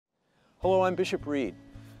Hello, I'm Bishop Reed.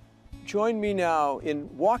 Join me now in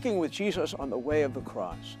walking with Jesus on the way of the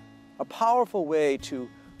cross, a powerful way to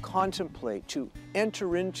contemplate, to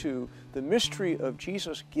enter into the mystery of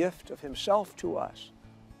Jesus' gift of himself to us.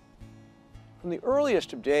 From the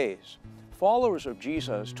earliest of days, followers of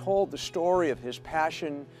Jesus told the story of his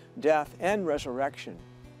passion, death, and resurrection.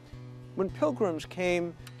 When pilgrims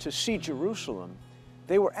came to see Jerusalem,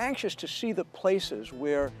 they were anxious to see the places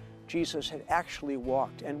where Jesus had actually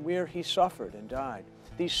walked and where he suffered and died.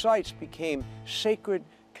 These sites became sacred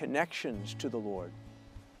connections to the Lord.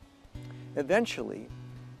 Eventually,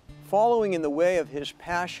 following in the way of his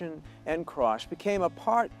passion and cross became a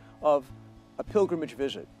part of a pilgrimage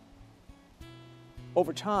visit.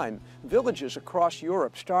 Over time, villages across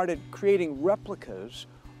Europe started creating replicas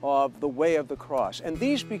of the way of the cross, and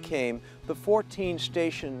these became the 14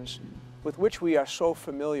 stations with which we are so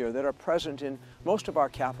familiar that are present in most of our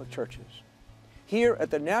Catholic churches. Here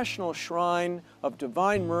at the National Shrine of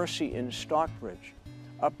Divine Mercy in Stockbridge,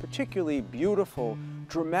 a particularly beautiful,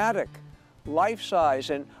 dramatic,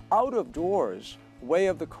 life-size, and out-of-doors way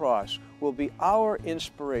of the cross will be our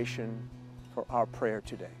inspiration for our prayer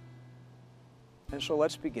today. And so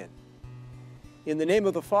let's begin. In the name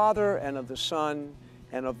of the Father, and of the Son,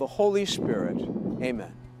 and of the Holy Spirit,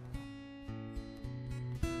 amen.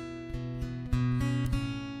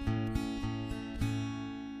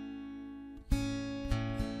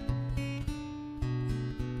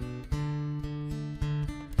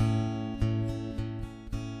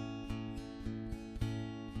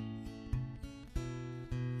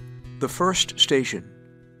 The first station,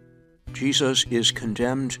 Jesus is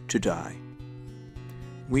condemned to die.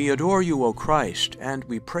 We adore you, O Christ, and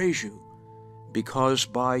we praise you, because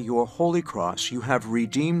by your holy cross you have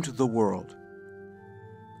redeemed the world.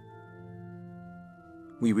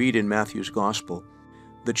 We read in Matthew's Gospel,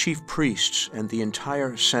 the chief priests and the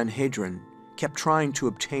entire Sanhedrin kept trying to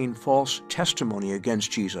obtain false testimony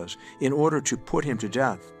against Jesus in order to put him to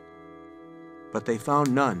death. But they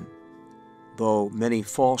found none, though many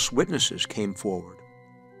false witnesses came forward.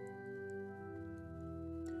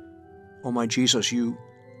 O my Jesus, you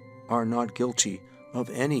are not guilty of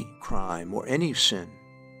any crime or any sin.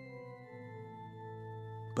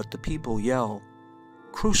 But the people yell,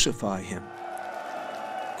 "Crucify him!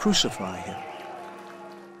 Crucify him!"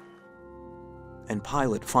 And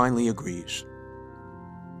Pilate finally agrees.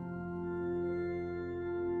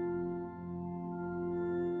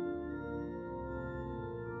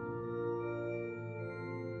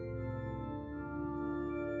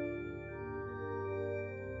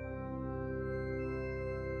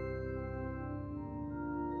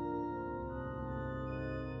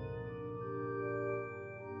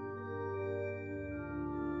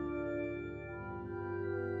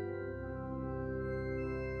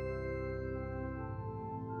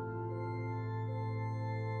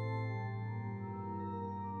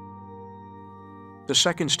 The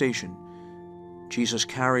second station, Jesus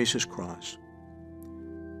carries his cross.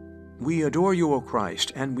 We adore you, O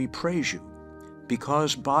Christ, and we praise you,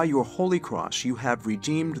 because by your holy cross you have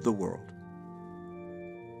redeemed the world.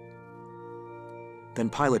 Then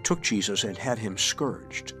Pilate took Jesus and had him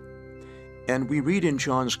scourged. And we read in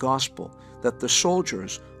John's Gospel that the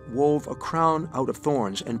soldiers wove a crown out of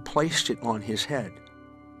thorns and placed it on his head,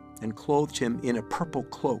 and clothed him in a purple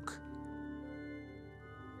cloak.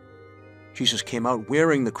 Jesus came out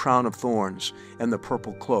wearing the crown of thorns and the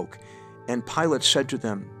purple cloak, and Pilate said to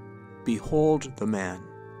them, "Behold the man."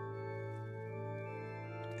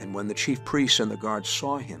 And when the chief priests and the guards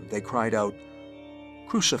saw him, they cried out,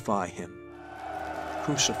 "Crucify him!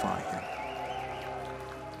 Crucify him!"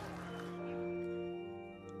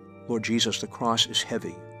 Lord Jesus, the cross is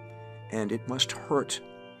heavy, and it must hurt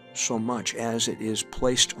so much as it is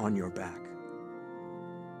placed on your back.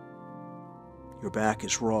 Your back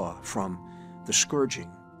is raw from the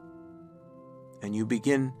scourging, and you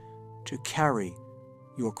begin to carry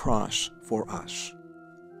your cross for us.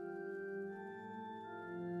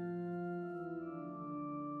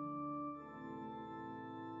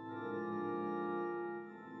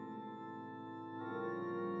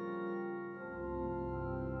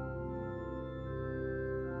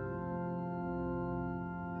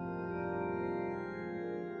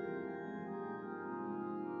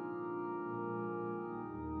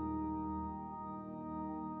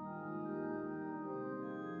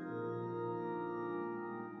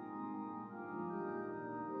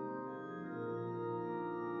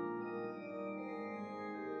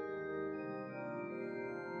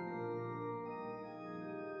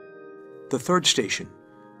 The third station,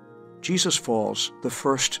 Jesus falls the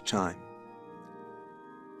first time.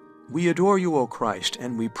 We adore you, O Christ,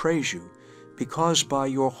 and we praise you, because by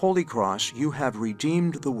your holy cross you have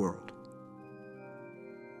redeemed the world.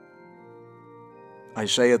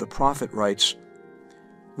 Isaiah the prophet writes,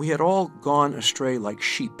 "We had all gone astray like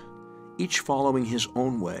sheep, each following his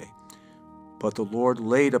own way, but the Lord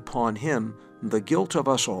laid upon him the guilt of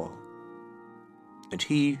us all. And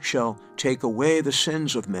he shall take away the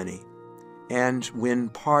sins of many, and win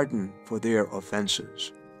pardon for their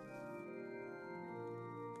offenses."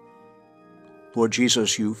 Lord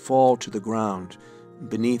Jesus, you fall to the ground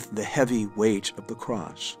beneath the heavy weight of the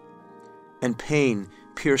cross, and pain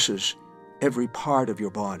pierces every part of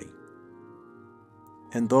your body.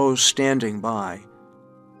 And those standing by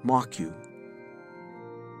mock you.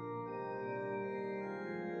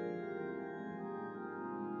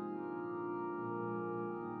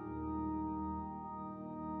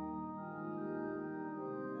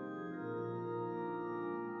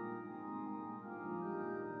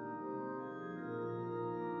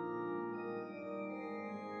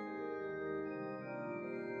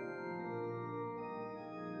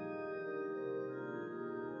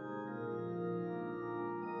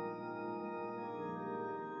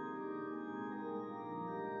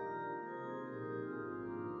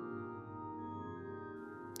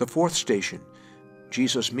 The fourth station,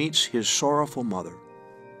 Jesus meets his sorrowful mother.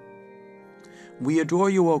 We adore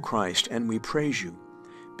you, O Christ, and we praise you,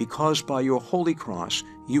 because by your holy cross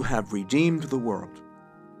you have redeemed the world.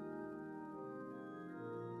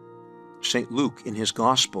 St. Luke, in his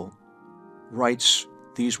Gospel, writes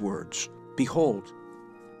these words, "Behold,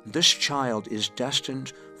 this child is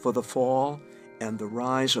destined for the fall and the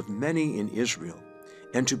rise of many in Israel,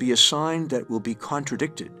 and to be a sign that will be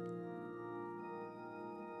contradicted."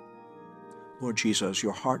 Lord Jesus,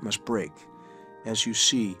 your heart must break as you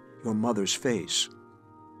see your mother's face,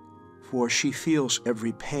 for she feels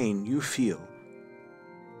every pain you feel,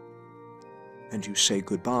 and you say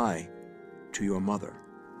goodbye to your mother.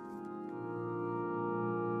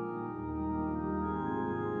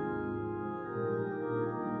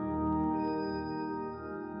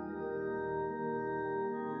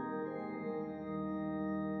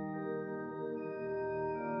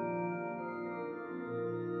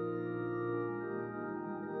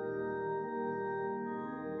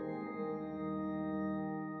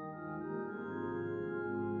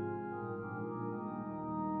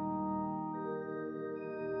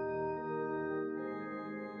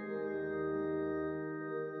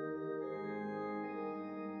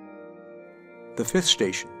 The fifth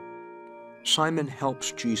station, Simon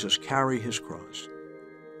helps Jesus carry his cross.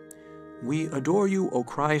 We adore you, O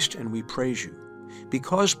Christ, and we praise you,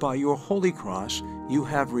 because by your holy cross you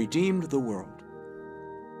have redeemed the world.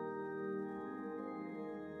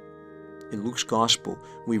 In Luke's Gospel,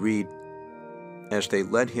 we read, "As they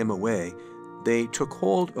led him away, they took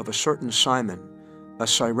hold of a certain Simon, a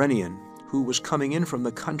Cyrenian, who was coming in from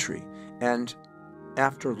the country, and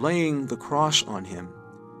after laying the cross on him,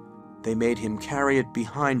 they made him carry it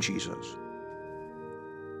behind Jesus."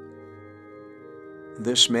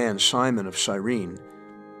 This man, Simon of Cyrene,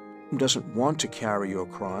 doesn't want to carry your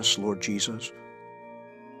cross, Lord Jesus,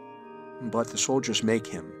 but the soldiers make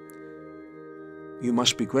him. You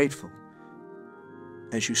must be grateful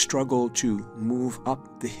as you struggle to move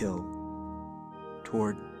up the hill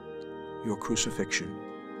toward your crucifixion.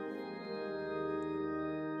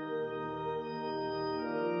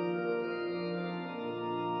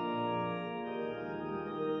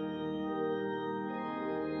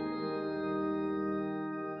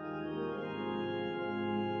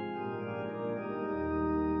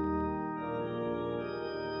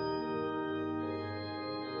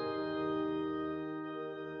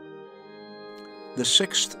 The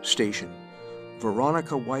sixth station,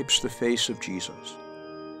 Veronica wipes the face of Jesus.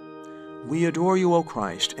 We adore you, O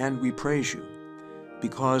Christ, and we praise you,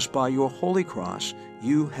 because by your holy cross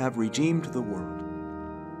you have redeemed the world.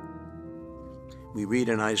 We read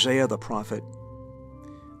in Isaiah the prophet,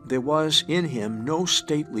 "There was in him no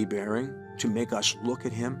stately bearing to make us look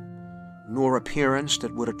at him, nor appearance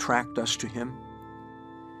that would attract us to him.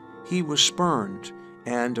 He was spurned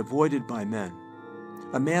and avoided by men,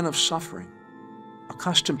 a man of suffering,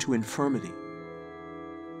 accustomed to infirmity,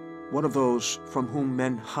 one of those from whom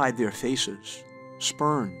men hide their faces,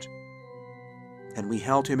 spurned, and we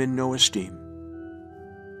held him in no esteem."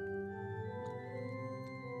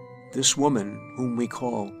 This woman, whom we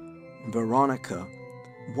call Veronica,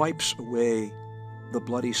 wipes away the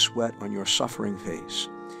bloody sweat on your suffering face.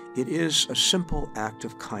 It is a simple act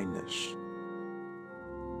of kindness,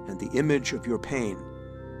 and the image of your pain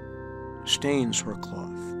stains her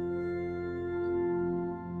cloth.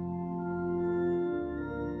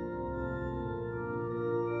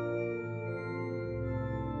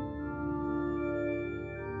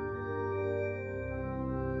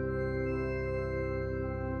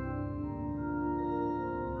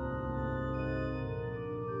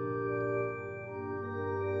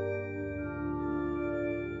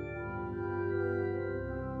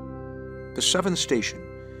 The seventh station,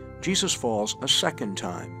 Jesus falls a second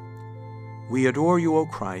time. We adore you, O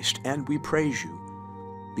Christ, and we praise you,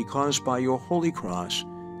 because by your holy cross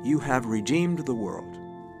you have redeemed the world.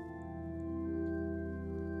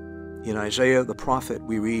 In Isaiah the prophet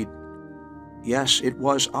we read, "Yes, it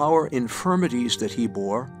was our infirmities that he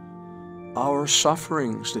bore, our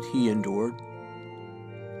sufferings that he endured,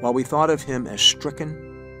 while we thought of him as stricken,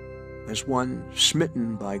 as one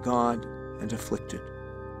smitten by God and afflicted."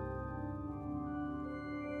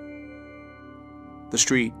 The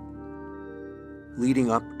street leading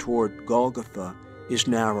up toward Golgotha is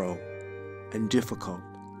narrow and difficult,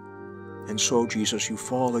 and so, Jesus, you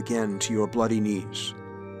fall again to your bloody knees.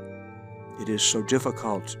 It is so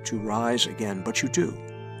difficult to rise again, but you do.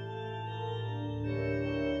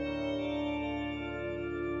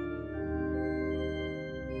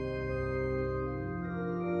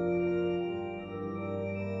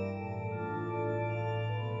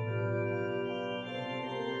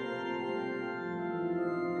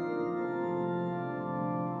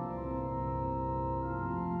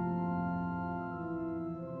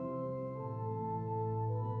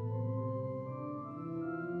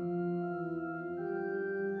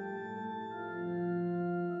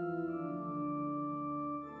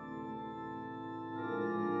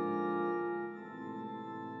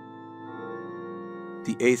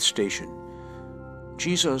 The eighth station,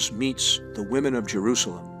 Jesus meets the women of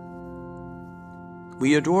Jerusalem.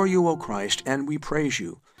 We adore you, O Christ, and we praise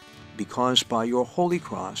you, because by your holy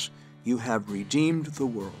cross you have redeemed the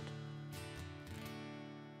world.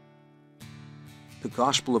 The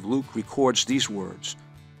Gospel of Luke records these words.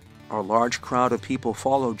 A large crowd of people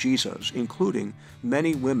followed Jesus, including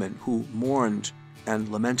many women who mourned and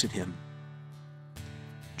lamented him.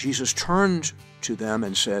 Jesus turned to them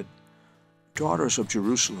and said, "Daughters of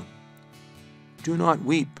Jerusalem, do not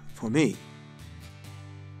weep for me.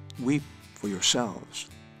 Weep for yourselves.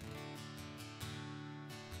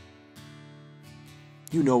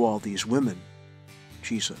 You know all these women,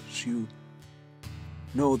 Jesus. You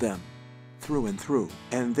know them through and through,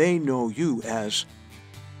 and they know you as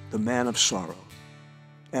the man of sorrow,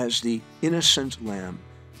 as the innocent lamb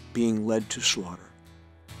being led to slaughter.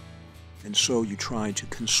 And so you try to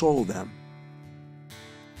console them.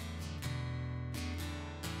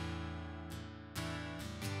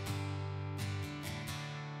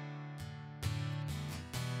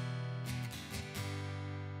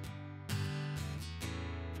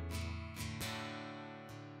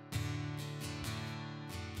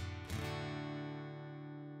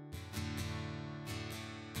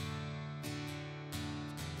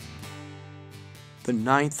 The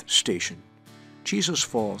ninth station, Jesus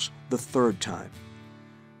falls the third time.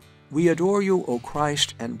 We adore you, O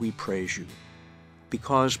Christ, and we praise you,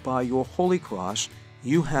 because by your holy cross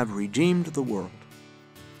you have redeemed the world.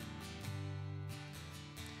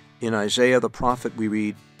 In Isaiah the prophet we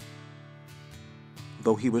read,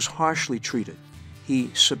 "Though he was harshly treated,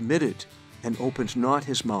 he submitted and opened not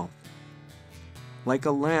his mouth. Like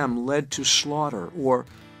a lamb led to slaughter, or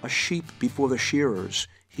a sheep before the shearers,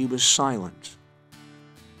 he was silent.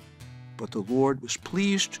 But the Lord was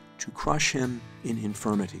pleased to crush him in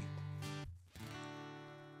infirmity."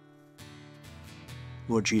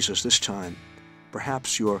 Lord Jesus, this time,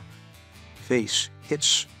 perhaps your face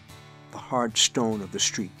hits the hard stone of the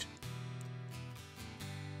street.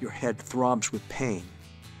 Your head throbs with pain,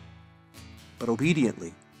 but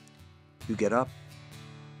obediently you get up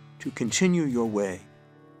to continue your way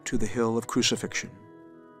to the hill of crucifixion.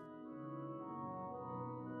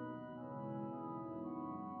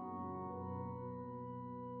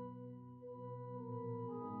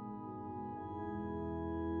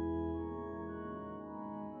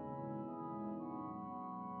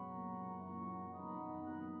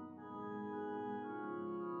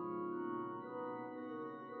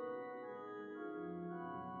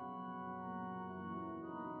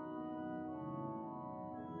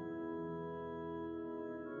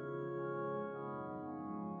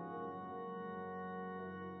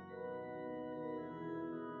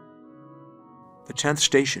 The 10th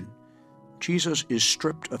station, Jesus is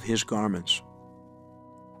stripped of his garments.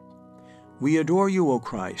 We adore you, O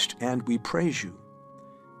Christ, and we praise you,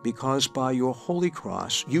 because by your holy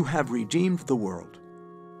cross you have redeemed the world.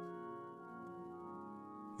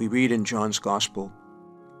 We read in John's Gospel,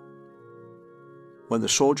 when the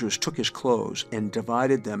soldiers took his clothes and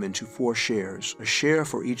divided them into 4 shares, a share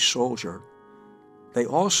for each soldier, they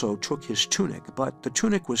also took his tunic, but the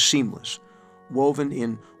tunic was seamless, woven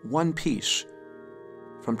in one piece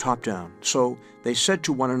from top down. So they said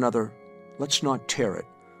to one another, "Let's not tear it,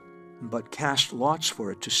 but cast lots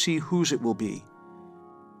for it to see whose it will be."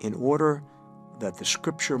 In order that the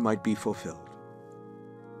scripture might be fulfilled.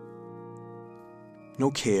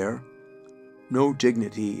 No care, no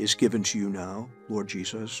dignity is given to you now, Lord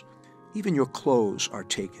Jesus. Even your clothes are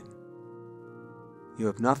taken. You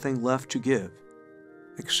have nothing left to give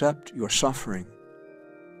except your suffering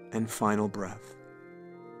and final breath.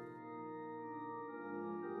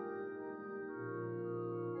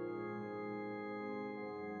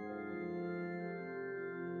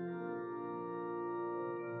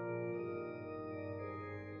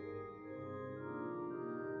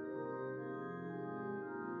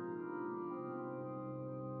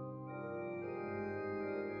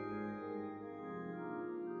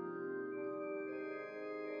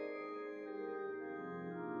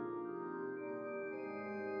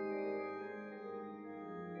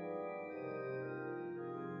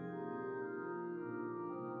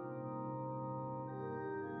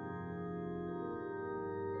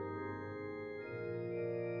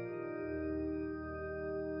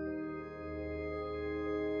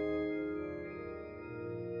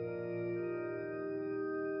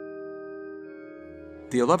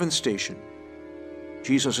 The 11th station,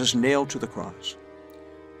 Jesus is nailed to the cross.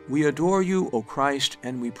 We adore you, O Christ,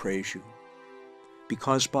 and we praise you,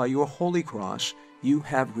 because by your holy cross you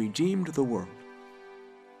have redeemed the world.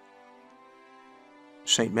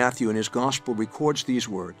 St. Matthew in his Gospel records these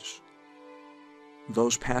words.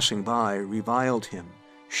 Those passing by reviled him,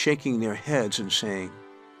 shaking their heads and saying,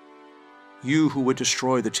 "You who would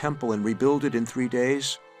destroy the temple and rebuild it in 3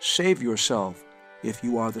 days, save yourself if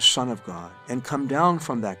you are the Son of God, and come down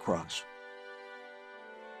from that cross."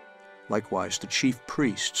 Likewise, the chief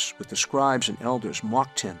priests with the scribes and elders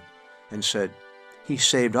mocked him and said, "He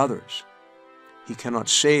saved others. He cannot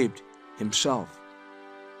save himself.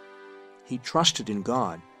 He trusted in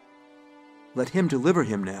God. Let him deliver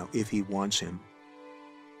him now if he wants him."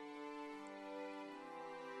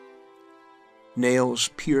 Nails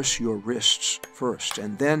pierce your wrists first,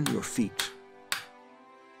 and then your feet.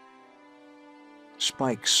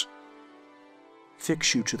 Spikes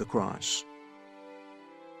fix you to the cross,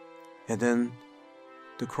 and then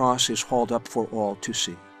the cross is hauled up for all to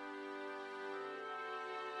see.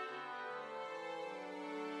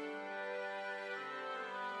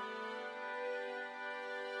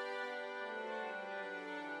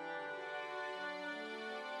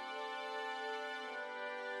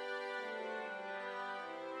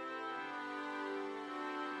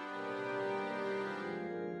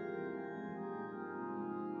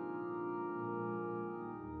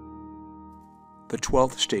 The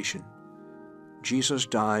 12th station, Jesus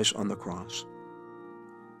dies on the cross.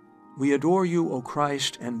 We adore you, O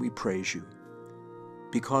Christ, and we praise you,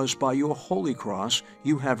 because by your holy cross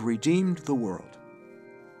you have redeemed the world.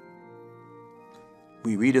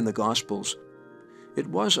 We read in the Gospels, "It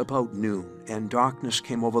was about noon, and darkness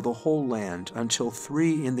came over the whole land until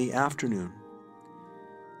 3 in the afternoon.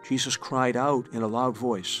 Jesus cried out in a loud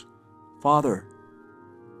voice, 'Father,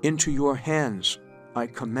 into your hands I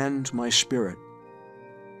commend my spirit.'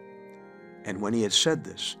 And when he had said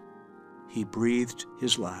this, he breathed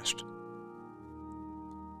his last.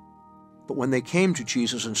 But when they came to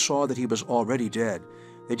Jesus and saw that he was already dead,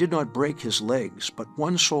 they did not break his legs, but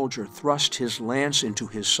one soldier thrust his lance into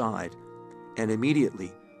his side, and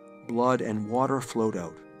immediately blood and water flowed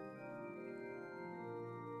out.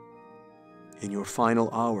 In your final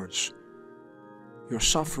hours, your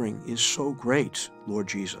suffering is so great, Lord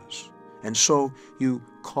Jesus, and so you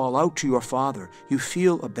call out to your Father, you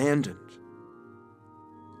feel abandoned.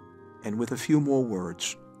 And with a few more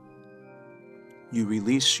words, you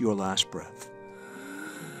release your last breath.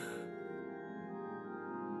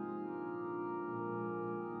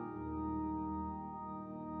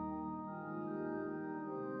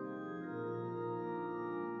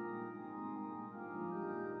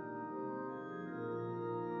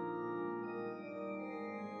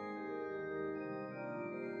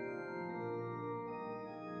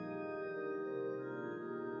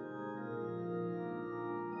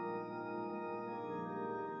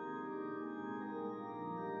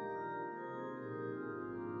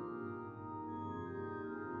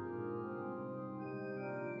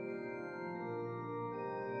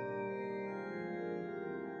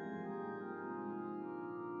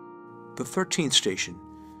 The 13th station,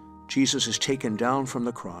 Jesus is taken down from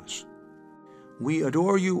the cross. We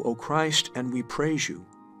adore you, O Christ, and we praise you,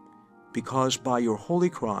 because by your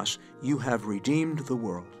holy cross you have redeemed the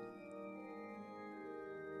world.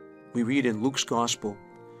 We read in Luke's Gospel,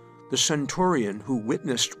 the centurion who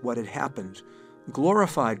witnessed what had happened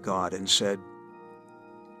glorified God and said,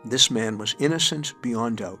 "This man was innocent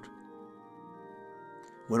beyond doubt."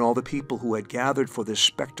 When all the people who had gathered for this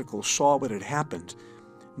spectacle saw what had happened,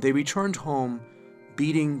 they returned home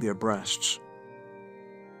beating their breasts.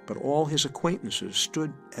 But all his acquaintances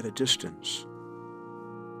stood at a distance.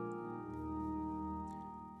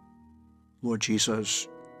 Lord Jesus,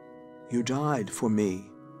 you died for me,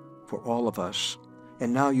 for all of us,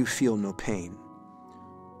 and now you feel no pain.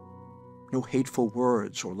 No hateful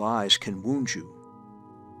words or lies can wound you.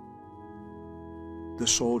 The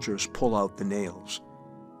soldiers pull out the nails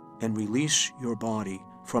and release your body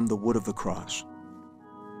from the wood of the cross.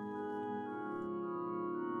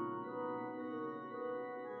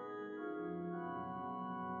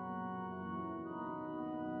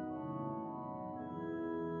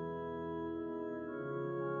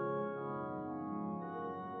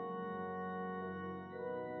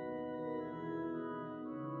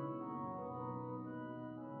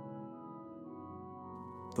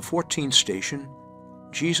 The 14th station,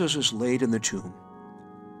 Jesus is laid in the tomb.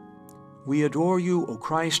 We adore you, O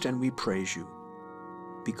Christ, and we praise you,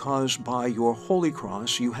 because by your holy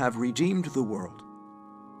cross you have redeemed the world.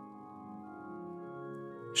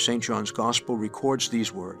 St. John's Gospel records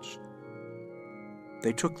these words.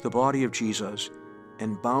 They took the body of Jesus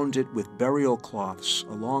and bound it with burial cloths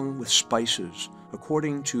along with spices,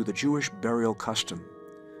 according to the Jewish burial custom.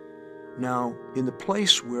 Now, in the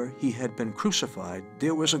place where he had been crucified,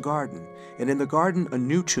 there was a garden, and in the garden a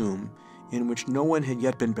new tomb in which no one had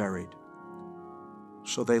yet been buried.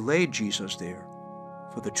 So they laid Jesus there,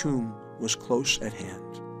 for the tomb was close at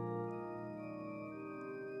hand.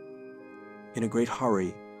 In a great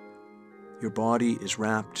hurry, your body is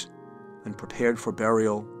wrapped and prepared for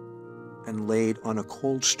burial and laid on a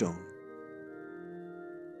cold stone.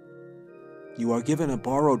 You are given a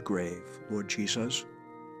borrowed grave, Lord Jesus.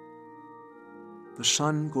 The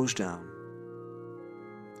sun goes down,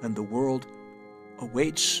 and the world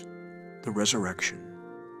awaits the resurrection.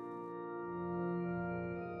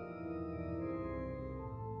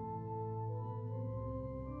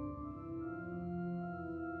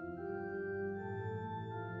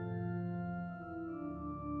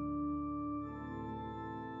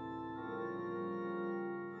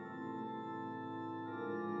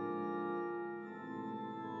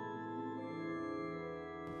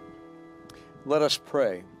 Let us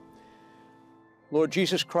pray. Lord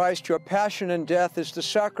Jesus Christ, your passion and death is the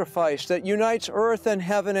sacrifice that unites earth and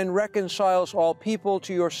heaven and reconciles all people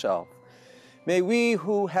to yourself. May we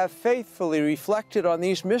who have faithfully reflected on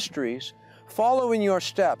these mysteries follow in your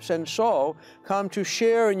steps and so come to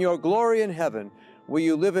share in your glory in heaven, where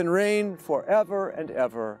you live and reign forever and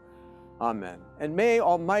ever. Amen. And may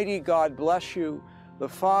Almighty God bless you, the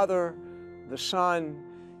Father, the Son,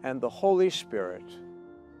 and the Holy Spirit.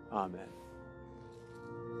 Amen.